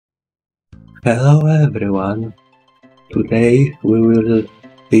Hello everyone! Today we will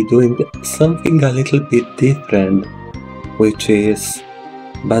be doing something a little bit different, which is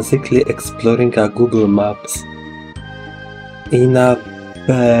basically exploring a Google Maps in a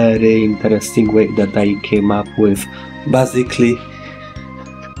very interesting way that I came up with. Basically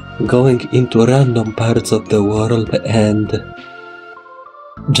going into random parts of the world and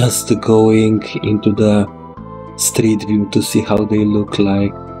just going into the street view to see how they look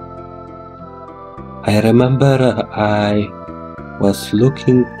like. I remember I was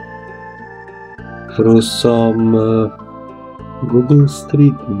looking through some Google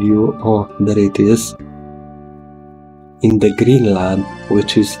Street View. Oh, there it is. In the Greenland,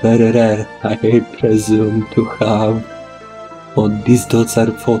 which is very rare, I presume to have. Oh, these dots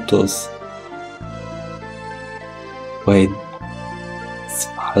are photos. Wait,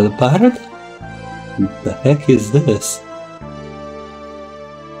 Svalbard? The heck is this?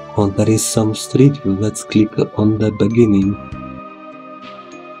 Oh, there is some street view. Let's click on the beginning.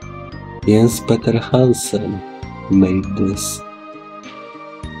 Jens Peter Hansen made this.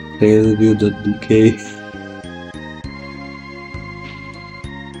 Trailview.dk.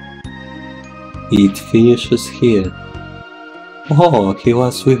 It finishes here. Oh, he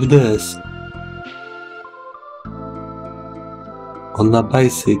was with this. On a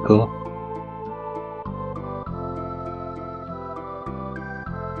bicycle.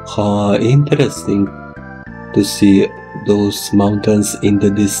 Oh, interesting to see those mountains in the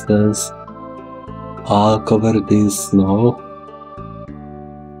distance, all covered in snow.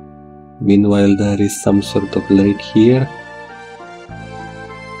 Meanwhile, there is some sort of lake here.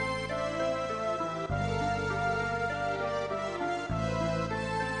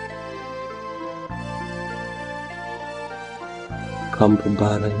 Camp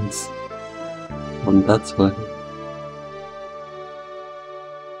Barents. And that's why.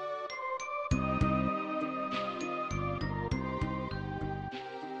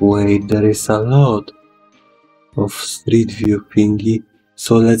 Wait, there is a lot of street view thingy,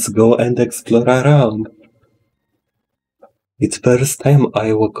 so let's go and explore around. It's first time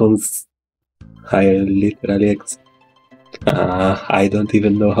I walk on. I literally. I don't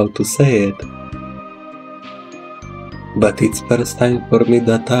even know how to say it. But it's first time for me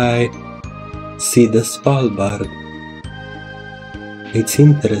that I see the Svalbard. It's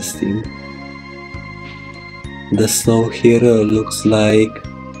interesting. The snow here looks like.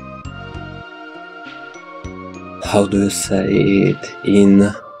 How do you say it?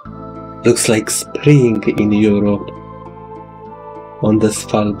 Looks like spring in Europe on the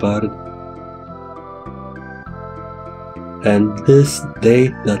Svalbard. And this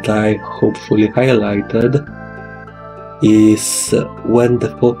date that I hopefully highlighted is when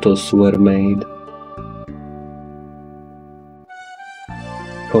the photos were made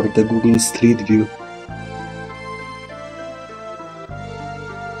for the Google Street View.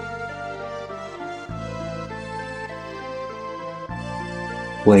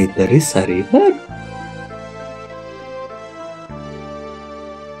 Wait, there is a river?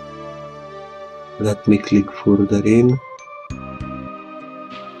 Let me click further in.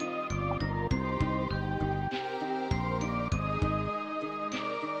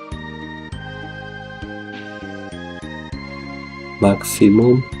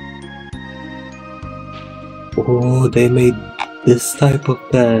 Maximum. Oh, they made this type of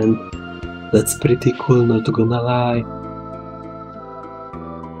tent. That's pretty cool, not gonna lie.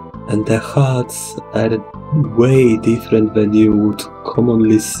 And the huts are way different than you would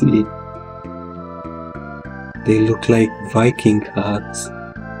commonly see. They look like Viking huts,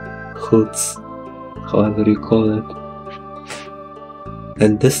 however you call it.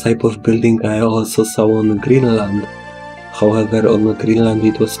 And this type of building I also saw on Greenland. However, on Greenland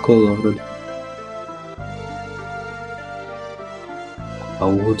it was colored. A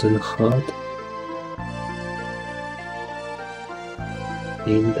wooden hut.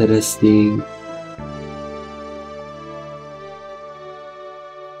 Interesting.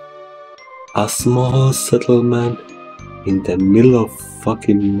 A small settlement in the middle of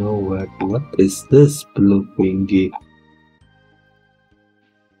fucking nowhere. What is this blue thingy?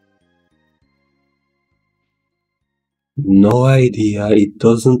 No idea, it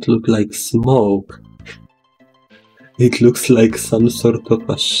doesn't look like smoke. It looks like some sort of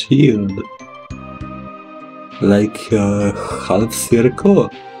a shield. Like a half circle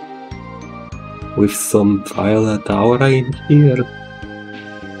with some violet aura in here.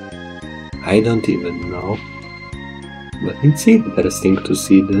 I don't even know, but it's interesting to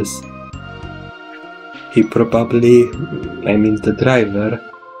see this. He probably, the driver,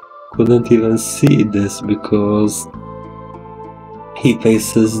 couldn't even see this because He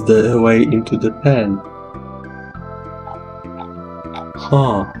faces the way into the pen.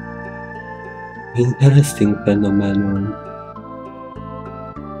 Huh. Interesting phenomenon.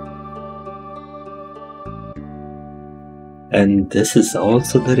 And this is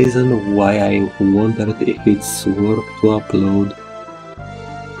also the reason why I wondered if it's worth to upload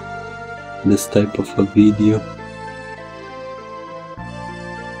this type of a video.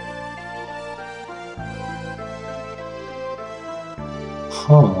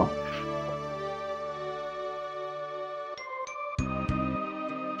 Huh.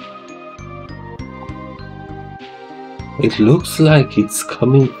 It looks like it's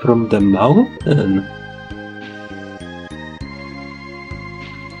coming from the mountain.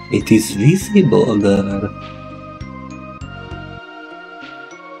 It is visible there.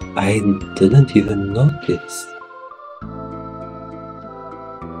 I didn't even notice.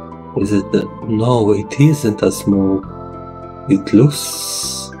 Is it the... No, it isn't a smoke. It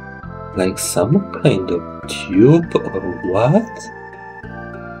looks like some kind of tube or what?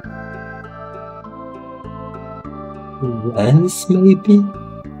 Lens maybe?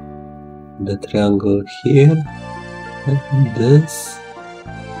 The triangle here and this.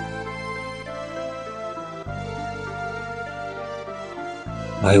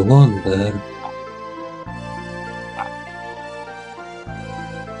 I wonder.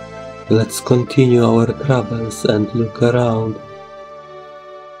 Let's continue our travels and look around.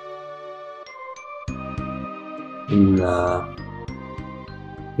 Nah.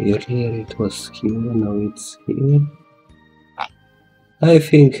 Earlier it was here, now it's here. I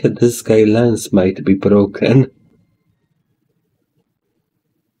think this guy lens might be broken.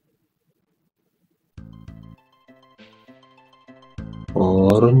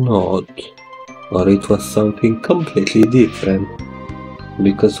 Or not. Or it was something completely different.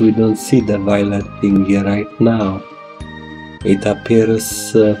 Because we don't see the violet thing here right now. It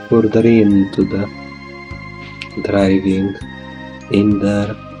appears further into the driving in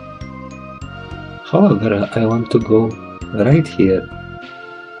there. However, I want to go right here.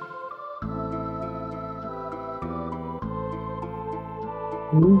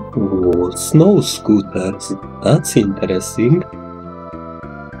 Ooh, snow scooters. That's interesting.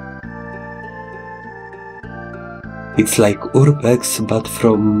 It's like Urbex, but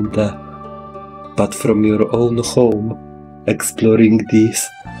from your own home, exploring these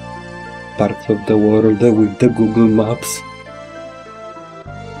parts of the world with the Google Maps.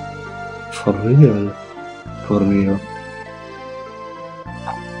 For real, for real.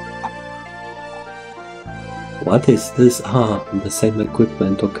 What is this? Ah, the same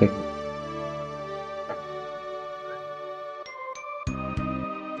equipment, okay.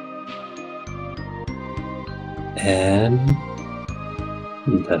 And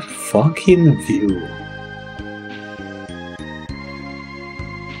the fucking view.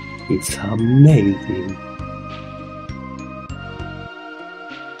 It's amazing.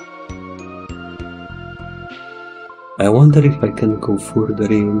 I wonder if I can go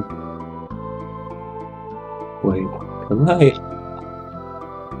further in. Wait, can I?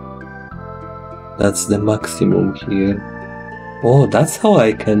 That's the maximum here. Oh, that's how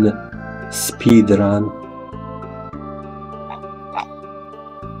I can speed run.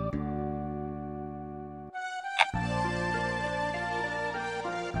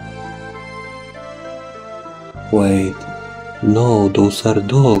 Wait, no, those are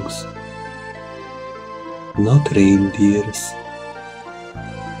dogs, not reindeers.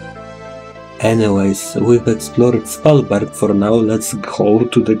 Anyways, we've explored Svalbard for now, let's go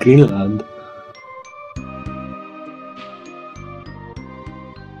to the Greenland.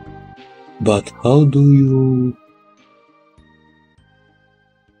 But how do you...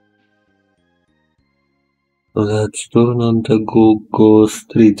 Let's turn on the Google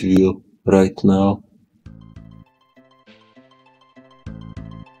Street View right now.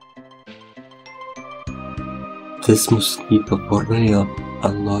 This mosquito for real,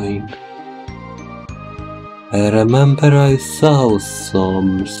 annoying. I remember I saw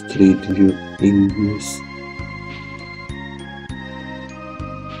some Street View in this.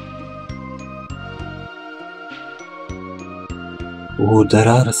 Oh, there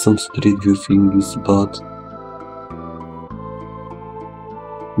are some Street View thingies, but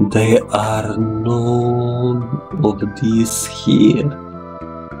they are none of these here.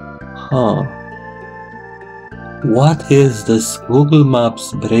 Huh. What is this? Google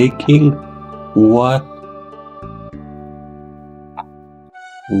Maps breaking? What?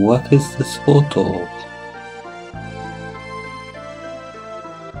 What is this photo of?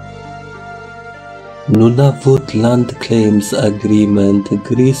 Nunavut Land Claims Agreement,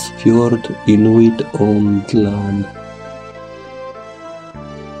 Grisfjord Inuit owned land.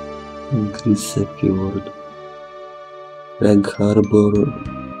 Grisefjord. Egg Harbor,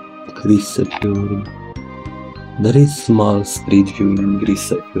 Grisefjord. There is small street view in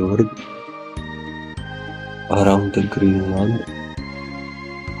Grisefjord around the Greenland.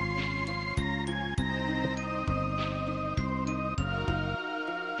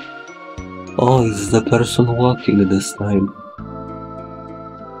 Oh, it's the person walking this time.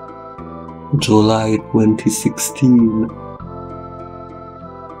 July 2016.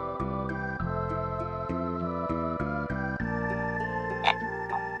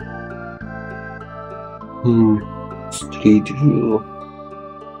 Street view.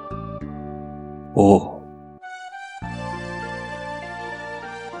 Oh.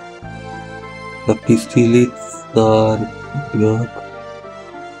 The pistolists are good.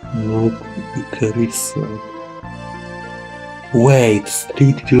 No, Carissa. Wait,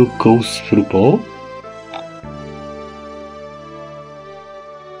 street view goes through both?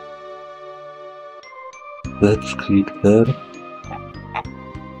 Let's click there.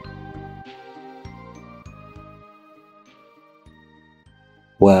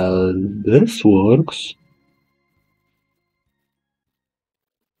 Well, this works.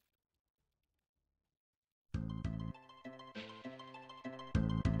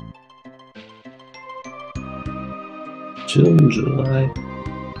 June, July.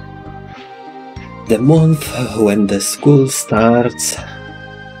 The month when the school starts.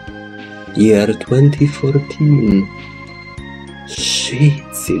 Year 2014.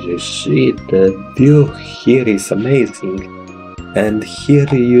 Shit, serious shit. The view here is amazing. And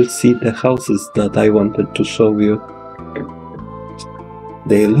here you see the houses that I wanted to show you.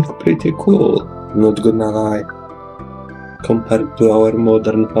 They look pretty cool, not gonna lie, compared to our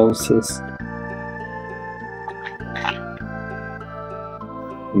modern houses.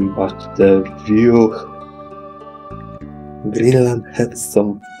 But the view... Greenland has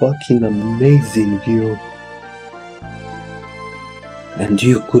some fucking amazing view. And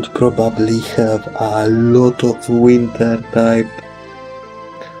you could probably have a lot of winter type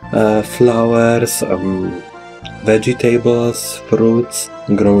flowers, vegetables, fruits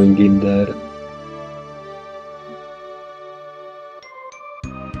growing in there.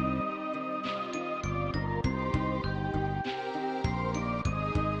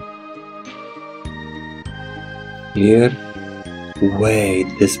 Here? Wait,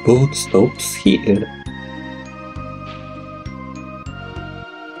 this boat stops here.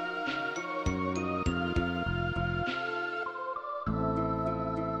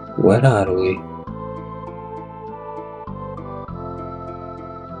 Where are we?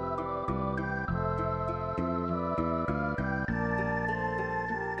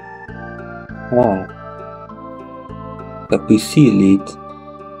 Ah, the PC lit.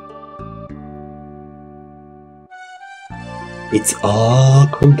 It's all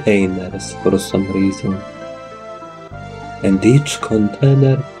containers for some reason. And each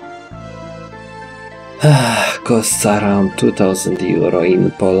container costs around 2,000 euro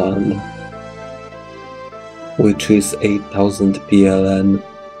in Poland, which is 8,000 PLN.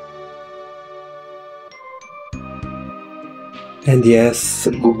 And yes,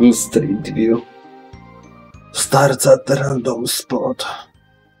 Google Street View starts at the random spot.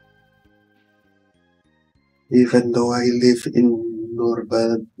 Even though I live in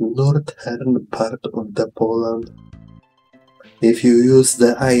northern part of the Poland, if you use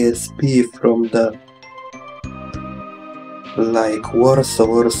the ISP from the like Warsaw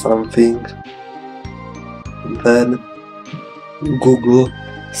or something, then Google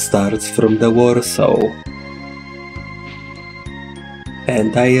starts from the Warsaw.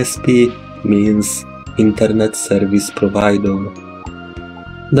 And ISP means Internet Service Provider.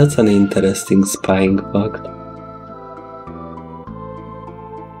 That's an interesting spying fact.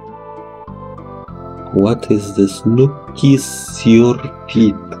 What is this Nookie sur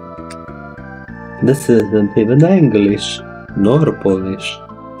Feet? This isn't even English, nor Polish.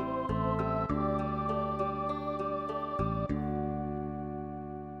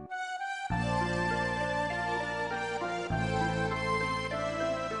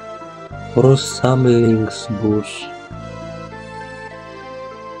 Församlingsbuss.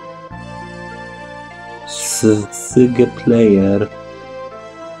 Sige player.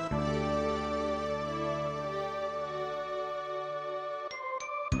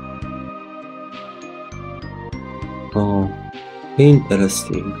 Oh,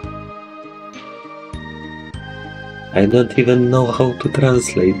 interesting. I don't even know how to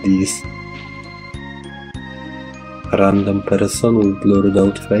translate these. Random person with blurred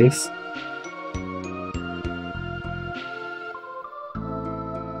out face.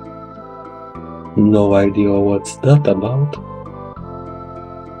 No idea what's that about.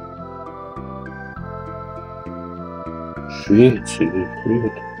 Shit.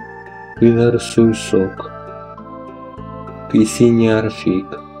 Killer Susok. PC nie ar fi.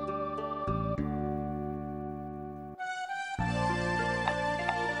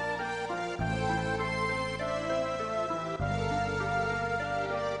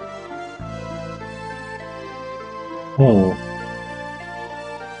 Oh.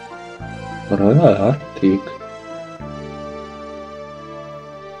 Royal Arctic.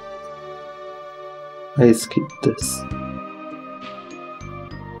 I skip this.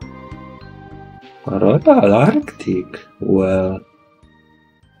 Royal Arctic? Well,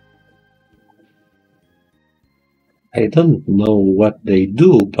 I don't know what they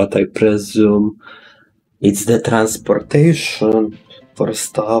do, but I presume it's the transportation for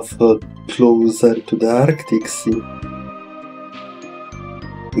stuff closer to the Arctic Sea.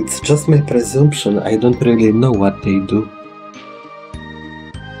 It's just my presumption, I don't really know what they do.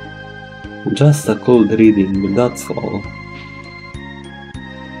 Just a cold reading, that's all.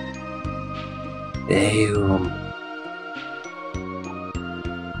 Damn.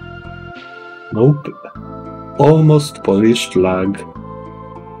 Nope. Almost Polish flag.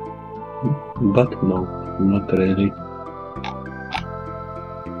 But no, not really.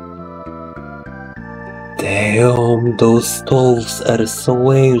 Damn, those stoves are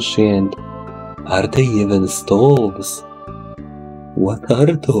so ancient. Are they even stoves? What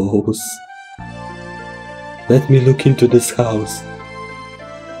are those? Let me look into this house.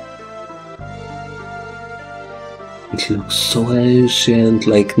 It looks so ancient,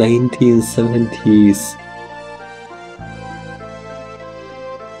 like 1970s.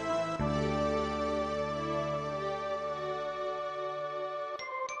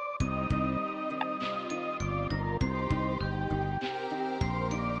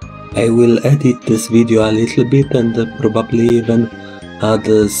 I will edit this video a little bit and probably even add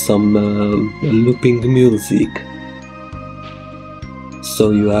some looping music,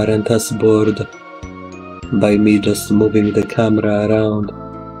 so you aren't as bored by me just moving the camera around.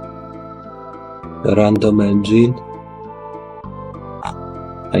 A random engine,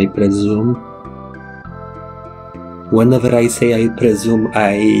 I presume. Whenever I say I presume,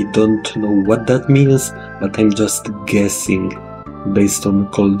 I don't know what that means, but I'm just guessing based on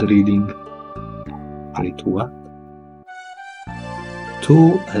cold reading. Wait, what?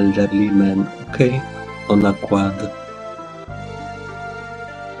 Two elderly men, okay, on a quad.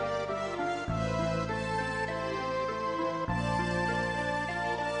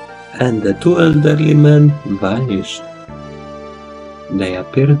 And the two elderly men vanished. They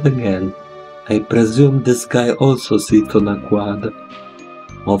appeared again. I presume this guy also sits on a quad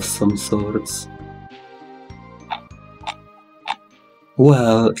of some sorts.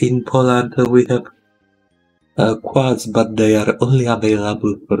 Well, in Poland we have quads, but they are only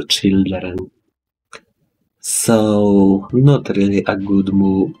available for children. So, not really a good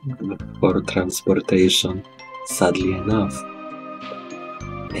move for transportation, sadly enough.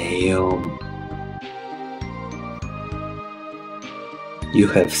 Damn. You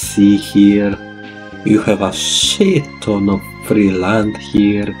have sea here, you have a shit ton of free land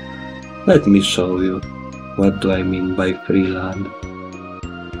here. Let me show you. What do I mean by free land?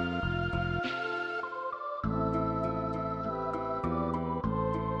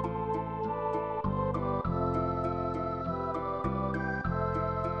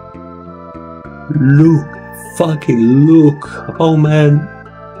 Look, fucking look, how many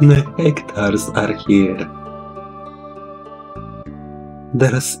hectares are here.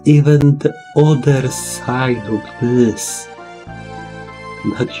 There's even the other side of this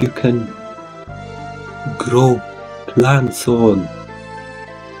that you can grow plants on.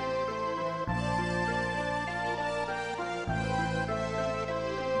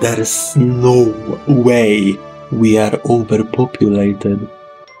 There's no way we are overpopulated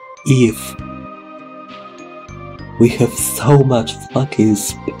if we have so much fucking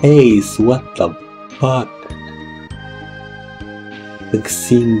space. What the fuck? The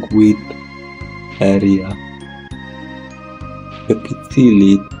Singwit area.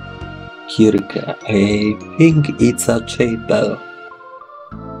 Capitili Kirke. I think it's a chapel.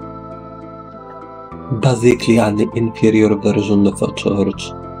 Basically an inferior version of a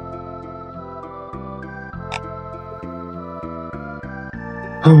church.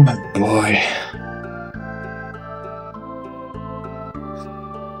 Oh boy.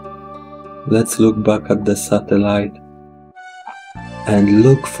 Let's look back at the satellite and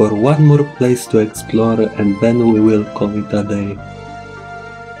look for one more place to explore, and then we will call it a day.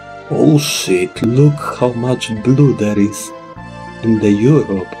 Oh shit, look how much blue there is in the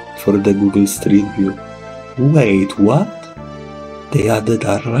Europe for the Google Street View. Wait, what? They added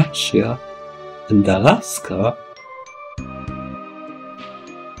a Russia and Alaska?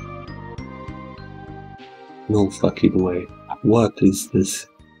 No fucking way. What is this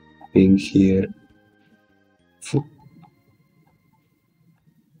thing here?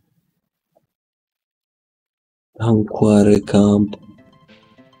 Quarry camp.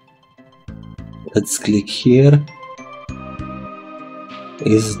 Let's click here.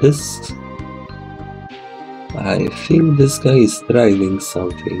 Is this? I think this guy is driving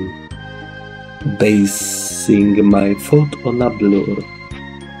something. Basing my thought on a blur.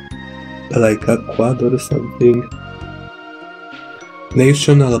 Like a quad or something.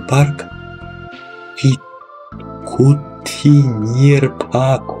 National Park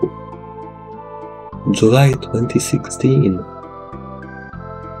Kootenay-Park, July 2016.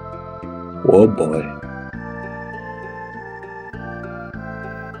 Oh boy.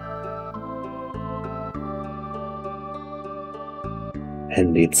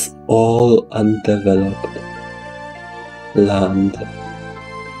 And it's all undeveloped land.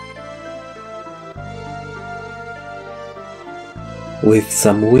 With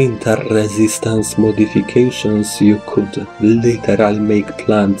some winter resistance modifications, you could literally make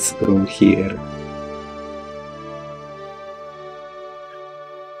plants grow here.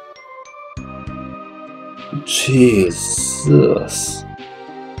 Jesus.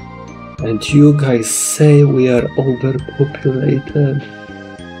 And you guys say we are overpopulated?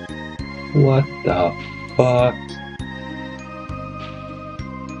 What the fuck?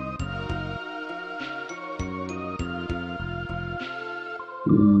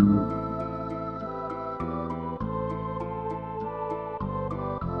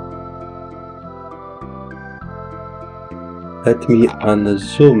 Let me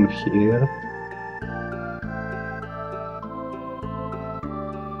unzoom here.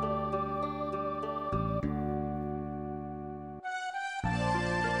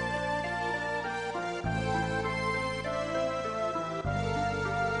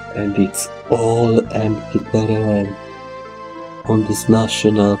 And it's all empty terrain on this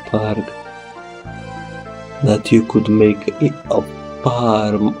national park that you could make a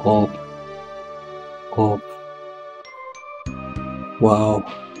farm of. Wow.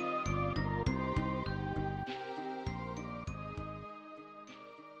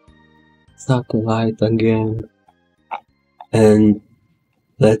 Satellite again. And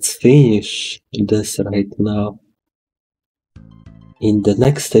let's finish this right now. In the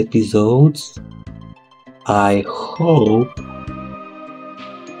next episodes, I hope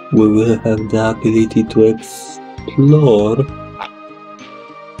we will have the ability to explore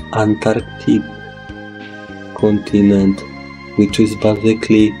Antarctic continent, which is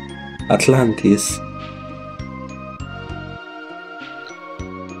basically Atlantis.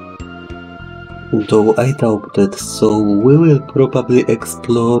 Though I doubt that, so we will probably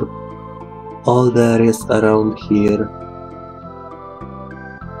explore all the areas around here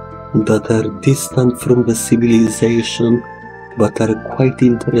that are distant from the civilization but are quite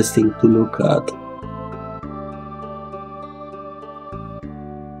interesting to look at.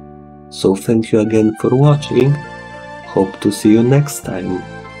 So thank you again for watching. Hope to see you next time.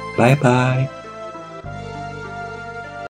 Bye bye.